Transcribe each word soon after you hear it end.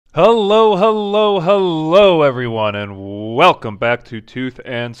Hello, hello, hello, everyone, and welcome back to Tooth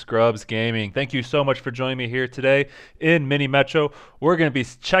and Scrubs Gaming. Thank you so much for joining me here today in Mini Metro. We're going to be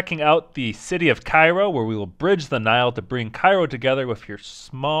checking out the city of Cairo, where we will bridge the Nile to bring Cairo together with your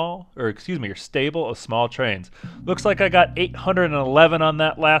your stable of small trains. Looks like I got 811 on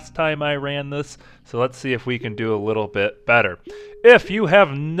that last time I ran this, so let's see if we can do a little bit better. If you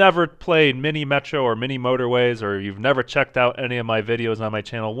have never played Mini Metro or Mini Motorways, or you've never checked out any of my videos on my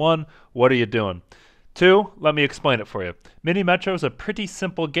channel, one, what are you doing? Two, let me explain it for you. Mini Metro is a pretty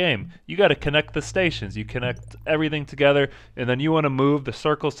simple game. You got to connect the stations. You connect everything together, and then you want to move the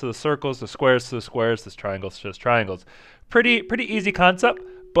circles to the circles, the squares to the squares, the triangles to the triangles. Pretty easy concept,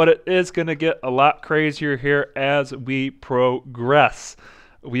 but it is going to get a lot crazier here as we progress.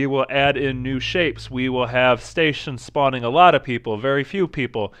 We will add in new shapes. We will have stations spawning a lot of people, very few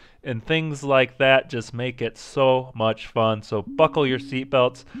people, and things like that just make it so much fun. So buckle your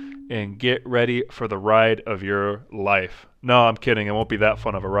seatbelts and get ready for the ride of your life. No, I'm kidding. It won't be that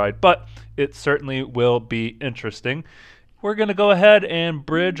fun of a ride, but it certainly will be interesting. We're going to go ahead and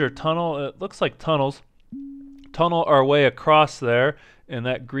bridge or tunnel. It looks like tunnels. Tunnel our way across there, and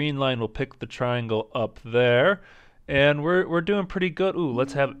that green line will pick the triangle up there. And we're doing pretty good. Ooh,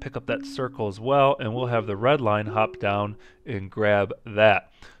 let's have it pick up that circle as well, and we'll have the red line hop down and grab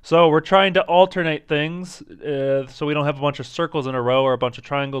that. So we're trying to alternate things so we don't have a bunch of circles in a row or a bunch of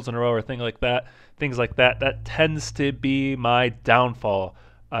triangles in a row or things like that. That tends to be my downfall.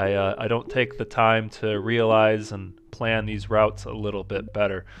 I don't take the time to realize and plan these routes a little bit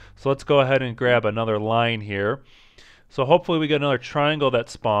better. So let's go ahead and grab another line here. So hopefully we get another triangle that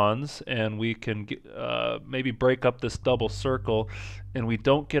spawns, and we can maybe break up this double circle, and we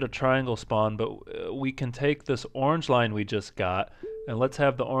don't get a triangle spawn, but we can take this orange line we just got, and let's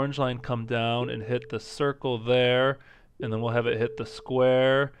have the orange line come down and hit the circle there, and then we'll have it hit the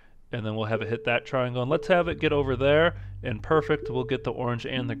square, and then we'll have it hit that triangle, and let's have it get over there, and perfect, we'll get the orange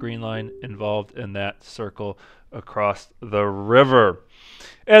and the green line involved in that circle across the river.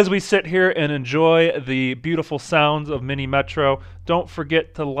 As we sit here and enjoy the beautiful sounds of Mini Metro, don't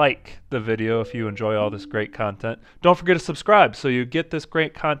forget to like the video if you enjoy all this great content. Don't forget to subscribe so you get this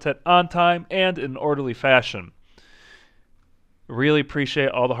great content on time and in orderly fashion. Really appreciate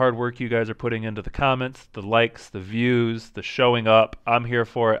all the hard work you guys are putting into the comments, the likes, the views, the showing up. I'm here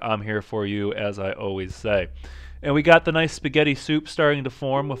for it. I'm here for you, as I always say. And we got the nice spaghetti soup starting to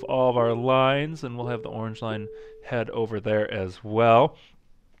form with all of our lines, and we'll have the orange line head over there as well.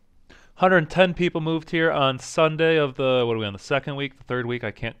 110 people moved here on Sunday of the, what are we on, the second week, the third week? I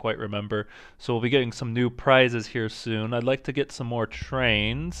can't quite remember. So we'll be getting some new prizes here soon. I'd like to get some more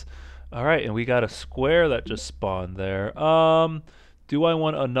trains. All right, and we got a square that just spawned there. Do I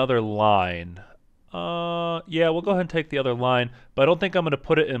want another line? Yeah, we'll go ahead and take the other line, but I don't think I'm going to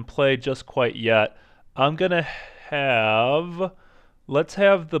put it in play just quite yet. I'm going to have, let's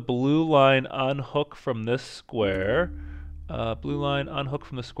have the blue line unhook from this square. Blue line unhook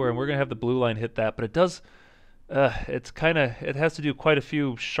from the square, and we're going to have the blue line hit that, but it does, it has to do quite a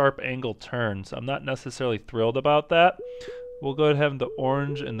few sharp angle turns. I'm not necessarily thrilled about that. We'll go ahead and have the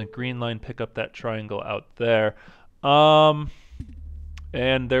orange and the green line pick up that triangle out there. And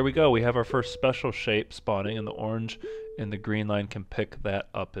there we go. We have our first special shape spawning, and the orange and the green line can pick that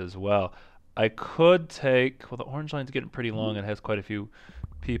up as well. I could take, well, the orange line's getting pretty long. It has quite a few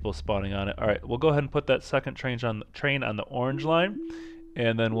people spawning on it. All right, we'll go ahead and put that second train on the orange line,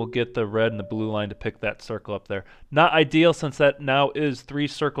 and then we'll get the red and the blue line to pick that circle up there. Not ideal since that now is 3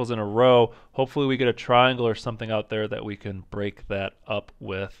 circles in a row. Hopefully we get a triangle or something out there that we can break that up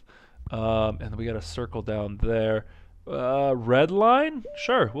with. And we got a circle down there. Red line?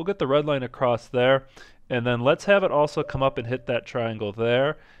 Sure, we'll get the red line across there. And then let's have it also come up and hit that triangle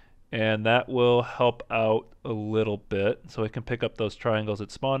there. And that will help out a little bit. So it can pick up those triangles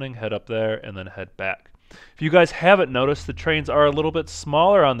at spawning, head up there, and then head back. If you guys haven't noticed, the trains are a little bit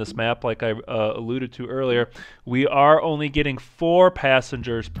smaller on this map, like I alluded to earlier. We are only getting 4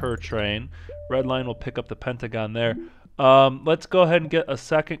 passengers per train. Red line will pick up the pentagon there. Let's go ahead and get a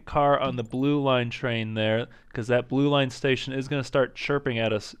second car on the blue line train there, because that blue line station is going to start chirping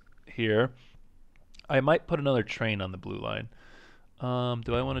at us here. I might put another train on the blue line.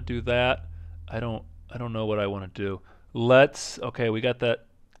 Do I want to do that? I don't know what I want to do. Okay, we got that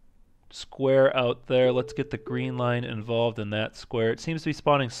square out there. Let's get the green line involved in that square. It seems to be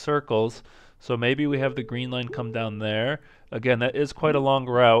spawning circles, so maybe we have the green line come down there. Again, that is quite a long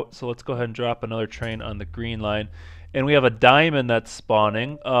route, so let's go ahead and drop another train on the green line. And we have a diamond that's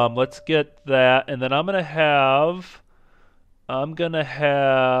spawning. Let's get that, and then I'm gonna have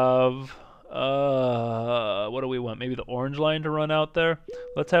What do we want? Maybe the orange line to run out there?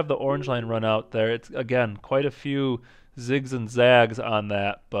 Let's have the orange line run out there. It's, again, quite a few zigs and zags on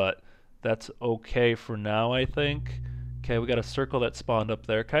that, but that's okay for now, I think. Okay, we got a circle that spawned up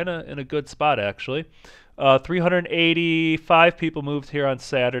there. Kind of in a good spot, actually. 385 people moved here on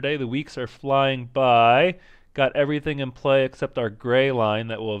Saturday. The weeks are flying by. Got everything in play except our gray line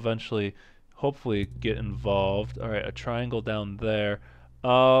that will eventually, hopefully, get involved. All right, a triangle down there.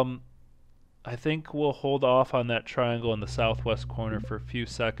 I think we'll hold off on that triangle in the southwest corner for a few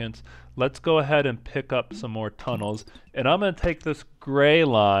seconds. Let's go ahead and pick up some more tunnels. And I'm going to take this gray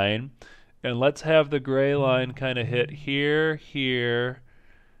line, and let's have the gray line kind of hit here, here,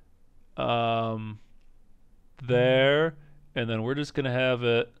 there, and then we're just going to have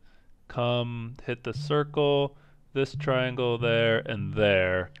it come hit the circle, this triangle there, and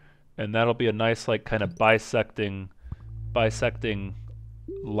there. And that'll be a nice, like, kind of bisecting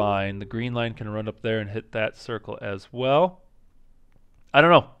line. The green line can run up there and hit that circle as well. I don't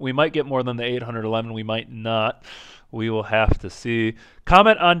know. We might get more than the 811. We might not. We will have to see.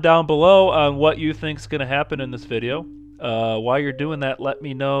 Comment on down below on what you think's going to happen in this video. While you're doing that, let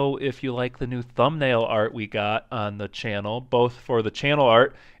me know if you like the new thumbnail art we got on the channel, both for the channel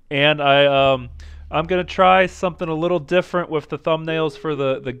art and I'm going to try something a little different with the thumbnails for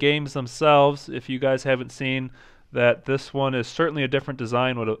the games themselves. If you guys haven't seen that, this one is certainly a different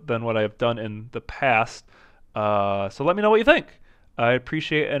design than what I've done in the past. So let me know what you think. I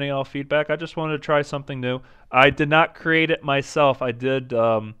appreciate any all feedback. I just wanted to try something new. I did not create it myself. I did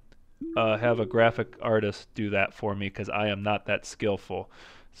have a graphic artist do that for me because I am not that skillful.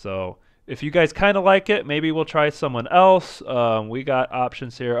 So if you guys kind of like it, maybe we'll try someone else. We got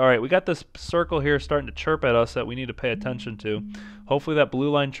options here. All right, we got this circle here starting to chirp at us that we need to pay attention to. Hopefully that blue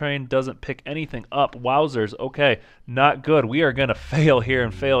line train doesn't pick anything up. Wowzers. Okay, not good. We are going to fail here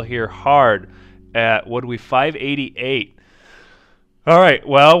and fail here hard at, what do we, 588. All right,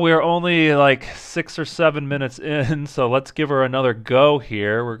 well, we're only like 6 or 7 minutes in, so let's give her another go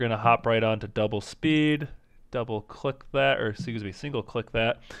here. We're going to hop right on to double speed, double click that, or excuse me, single click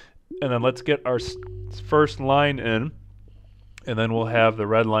that, and then let's get our first line in, and then we'll have the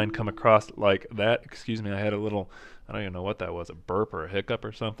red line come across like that. Excuse me, I had a little, I don't even know what that was, a burp or a hiccup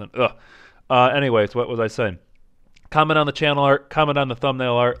or something. Ugh. Anyways, what was I saying? Comment on the channel art, comment on the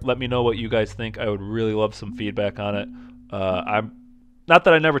thumbnail art, let me know what you guys think. I would really love some feedback on it. Not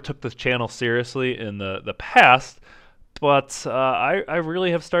that I never took this channel seriously in the past, but I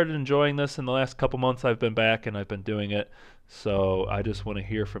really have started enjoying this in the last couple months I've been back and I've been doing it. So I just want to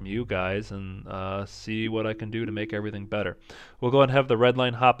hear from you guys and see what I can do to make everything better. We'll go ahead and have the red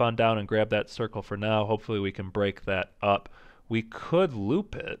line hop on down and grab that circle for now. Hopefully we can break that up. We could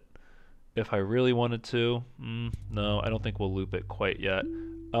loop it if I really wanted to. No, I don't think we'll loop it quite yet.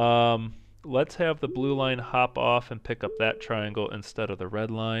 Let's have the blue line hop off and pick up that triangle instead of the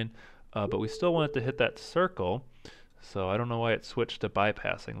red line. But we still want it to hit that circle. So I don't know why it switched to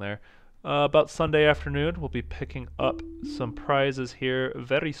bypassing there. About Sunday afternoon, we'll be picking up some prizes here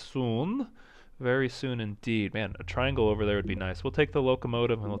very soon. Very soon indeed. Man, a triangle over there would be nice. We'll take the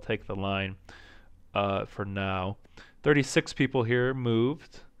locomotive and we'll take the line for now. 36 people here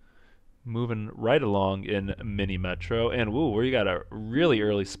moved. Moving right along in Mini Metro. And woo, we got a really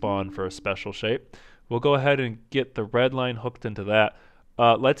early spawn for a special shape. We'll go ahead and get the red line hooked into that.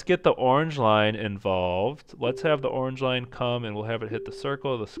 Let's get the orange line involved. Let's have the orange line come and we'll have it hit the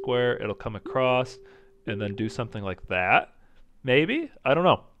circle, the square. It'll come across and then do something like that. Maybe? I don't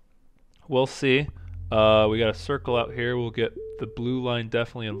know. We'll see. We got a circle out here. We'll get the blue line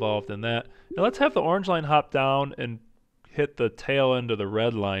definitely involved in that. And let's have the orange line hop down and hit the tail end of the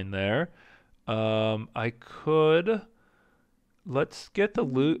red line there. I could... Let's get the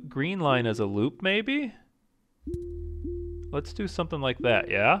green line as a loop, maybe? Let's do something like that,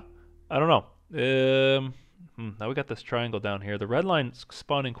 yeah? I don't know. Now we got this triangle down here. The red line's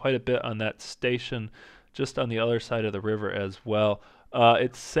spawning quite a bit on that station just on the other side of the river as well.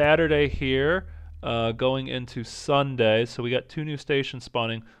 It's Saturday here, going into Sunday, so we got 2 new stations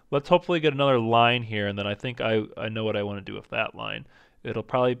spawning. Let's hopefully get another line here, and then I think I know what I want to do with that line. It'll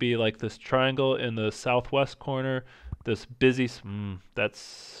probably be like this triangle in the southwest corner, this busy, that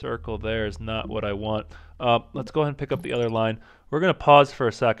circle there is not what I want. Let's go ahead and pick up the other line. We're going to pause for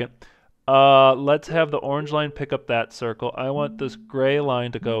a second. Let's have the orange line pick up that circle. I want this gray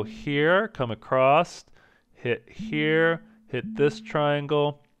line to go here, come across, hit here, hit this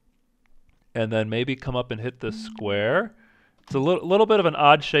triangle, and then maybe come up and hit this square. It's a little bit of an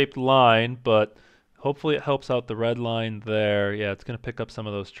odd-shaped line, but hopefully it helps out the red line there. Yeah, it's going to pick up some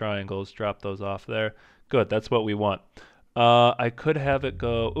of those triangles, drop those off there. Good, that's what we want. I could have it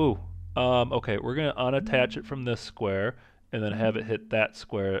go, ooh, Okay, we're gonna unattach it from this square and then have it hit that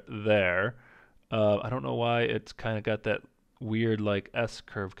square there. I don't know why it's kind of got that weird like S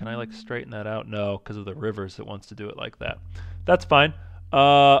curve. Can I like straighten that out? No, because of the rivers it wants to do it like that. That's fine.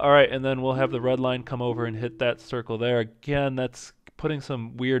 All right, and then we'll have the red line come over and hit that circle there. Again, that's putting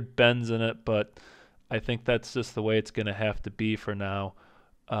some weird bends in it, but I think that's just the way it's gonna have to be for now.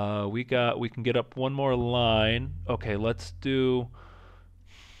 We can get up one more line. Okay, let's do.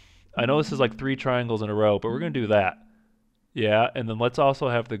 I know this is like 3 triangles in a row, but we're gonna do that. Yeah, and then let's also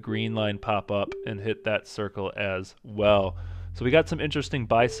have the green line pop up and hit that circle as well. So we got some interesting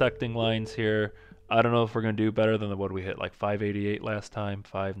bisecting lines here. I don't know if we're going to do better than the what we hit, like 588 last time,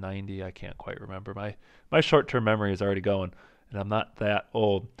 590. I can't quite remember. My short-term memory is already going, and I'm not that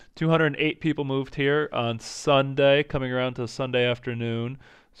old. 208 people moved here on Sunday, coming around to Sunday afternoon.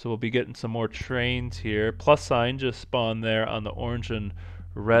 So we'll be getting some more trains here. Plus sign just spawned there on the orange and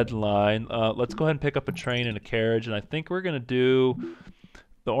red line. Let's go ahead and pick up a train and a carriage, and I think we're going to do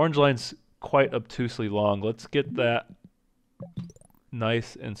the orange line's quite obtusely long. Let's get that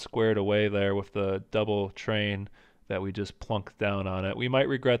nice and squared away there with the double train that we just plunked down on it. We might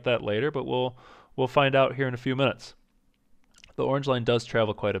regret that later, but we'll find out here in a few minutes. The orange line does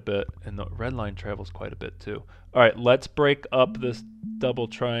travel quite a bit, and the red line travels quite a bit too. All right, let's break up this double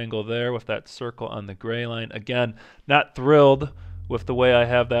triangle there with that circle on the gray line. Again, not thrilled with the way I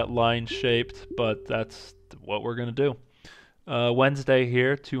have that line shaped, but that's what we're going to do. Wednesday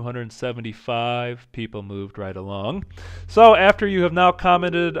here, 275 people moved right along. So after you have now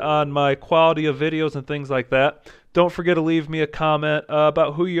commented on my quality of videos and things like that, don't forget to leave me a comment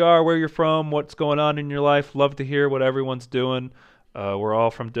about who you are, where you're from, what's going on in your life. Love to hear what everyone's doing. We're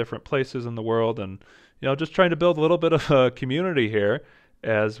all from different places in the world, and just trying to build a little bit of a community here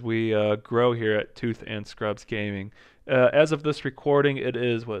as we grow here at Tooth and Scrubs Gaming. As of this recording, it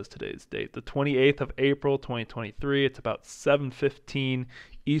is, what is today's date? The 28th of April, 2023. It's about 7:15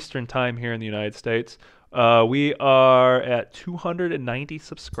 Eastern Time here in the United States. We are at 290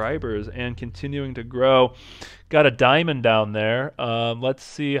 subscribers and continuing to grow. Got a diamond down there. Let's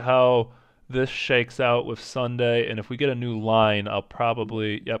see how this shakes out with Sunday. And if we get a new line, I'll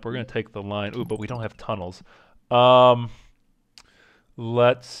probably, yep, we're going to take the line. Ooh, but we don't have tunnels.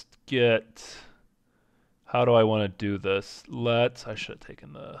 Let's get... How do I want to do this? I should have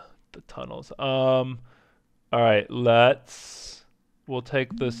taken the tunnels. All right, we'll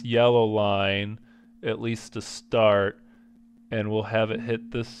take this yellow line, at least to start, and we'll have it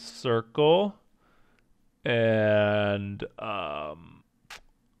hit this circle. And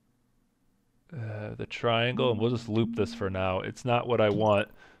the triangle, and we'll just loop this for now. It's not what I want,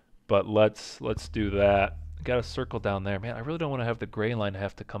 but let's do that. Got a circle down there. Man, I really don't want to have the gray line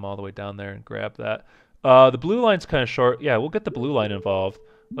have to come all the way down there and grab that. The blue line's kind of short. Yeah, we'll get the blue line involved.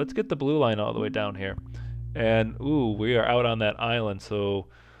 Let's get the blue line all the way down here. And, ooh, we are out on that island, so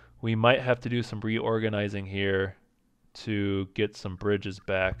we might have to do some reorganizing here to get some bridges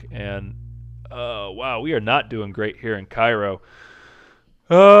back. And, wow, we are not doing great here in Cairo.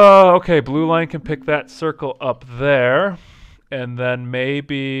 Okay, blue line can pick that circle up there. And then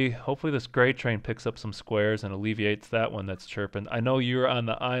maybe, hopefully this gray train picks up some squares and alleviates that one that's chirping. I know you're on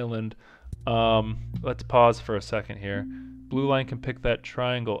the island. Let's pause for a second here. Blue line can pick that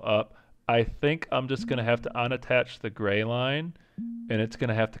triangle up. I think I'm just going to have to unattach the gray line, and it's going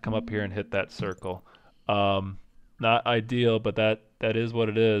to have to come up here and hit that circle. Not ideal, but that is what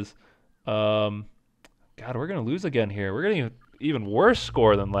it is. God, we're going to lose again here. We're getting an even worse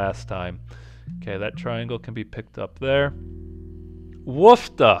score than last time. Okay, that triangle can be picked up there.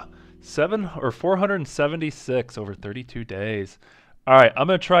 Woofda! 476 over 32 days. All right, I'm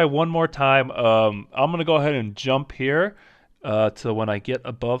going to try one more time. I'm going to go ahead and jump here to when I get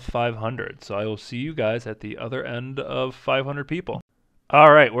above 500. So I will see you guys at the other end of 500 people.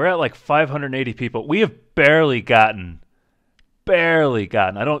 All right, we're at like 580 people. We have barely gotten.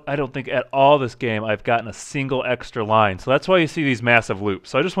 I don't think at all this game I've gotten a single extra line. So that's why you see these massive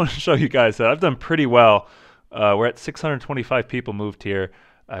loops. So I just want to show you guys that I've done pretty well. We're at 625 people moved here.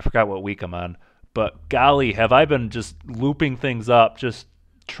 I forgot what week I'm on. But golly, have I been just looping things up, just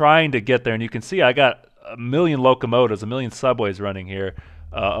trying to get there. And you can see I got a million locomotives, a million subways running here.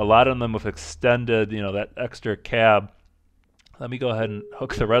 A lot of them with extended, that extra cab. Let me go ahead and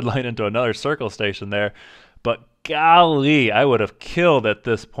hook the red line into another circle station there. But golly, I would have killed at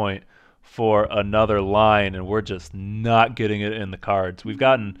this point for another line, and we're just not getting it in the cards. We've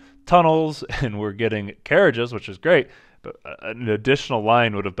gotten tunnels, and we're getting carriages, which is great. But an additional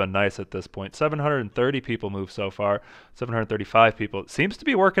line would have been nice at this point. 730 people moved so far. 735 people. It seems to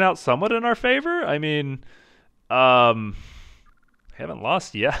be working out somewhat in our favor. I mean, Haven't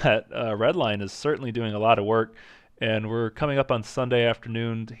lost yet. Redline is certainly doing a lot of work, and we're coming up on Sunday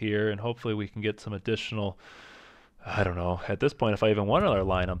afternoon here, and hopefully we can get some additional. I don't know. At this point, if I even want another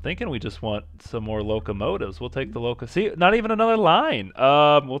line, I'm thinking we just want some more locomotives. We'll take the See, not even another line.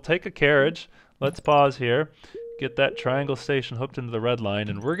 We'll take a carriage. Let's pause here. Get that triangle station hooked into the red line,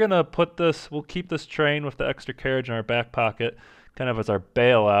 and we're gonna put this. We'll keep this train with the extra carriage in our back pocket, kind of as our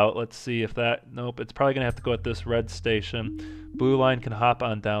bailout. Let's see if that. Nope, it's probably gonna have to go at this red station. Blue line can hop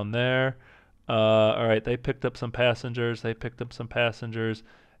on down there. All right, they picked up some passengers. They picked up some passengers.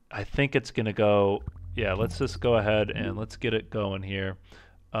 I think it's gonna go. Yeah, let's just go ahead and let's get it going here.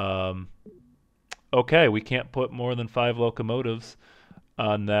 Okay, we can't put more than 5 locomotives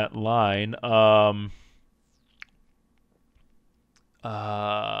on that line. What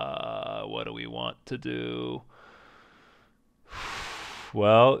do we want to do?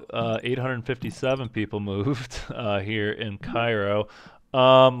 Well, 857 people moved here in Cairo.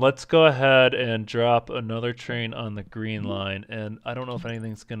 Let's go ahead and drop another train on the green line, and I don't know if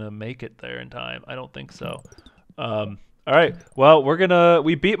anything's gonna make it there in time. I don't think so. All right. Well,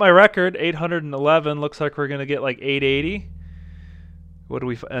 we beat my record, 811. Looks like we're gonna get like 880. What do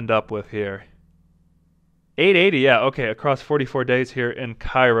we end up with here? 880, yeah, okay, across 44 days here in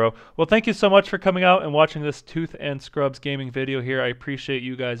Cairo. Well, thank you so much for coming out and watching this Tooth and Scrubs gaming video here. I appreciate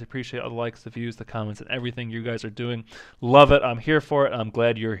you guys. I appreciate all the likes, the views, the comments, and everything you guys are doing. Love it. I'm here for it. I'm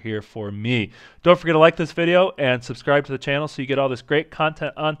glad you're here for me. Don't forget to like this video and subscribe to the channel so you get all this great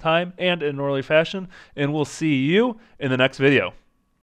content on time and in an orderly fashion. And we'll see you in the next video.